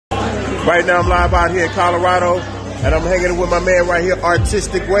Right now I'm live out here in Colorado, and I'm hanging with my man right here,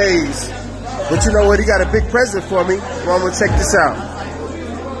 Artistic Ways. But you know what? He got a big present for me. Well, I'm gonna check this out.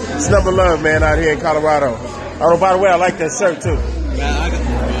 It's Number Love, man, out here in Colorado. Oh, by the way, I like that shirt too.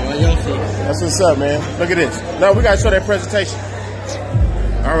 That's what's up, man. Look at this. No, we gotta show that presentation.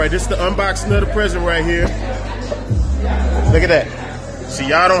 All right, this is the unboxing of the present right here. Look at that. See,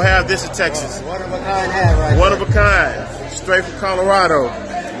 y'all don't have this in Texas. One of a kind hat right One of a kind. Straight from Colorado.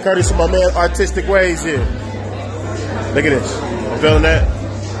 Courtesy of my man Artistic Ways here. Look at this. I'm feeling that.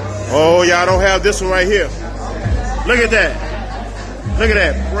 Oh, y'all don't have this one right here. Look at that. Look at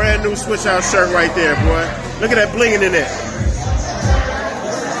that. Brand new switch out shirt right there, boy. Look at that blinging in there.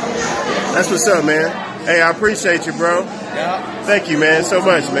 That's what's up, man. Hey, I appreciate you, bro. Yeah. Thank you, man, so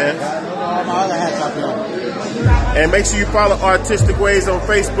much, man. All my other hats up here. And make sure you follow Artistic Ways on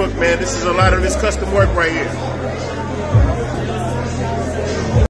Facebook, man. This is a lot of this custom work right here.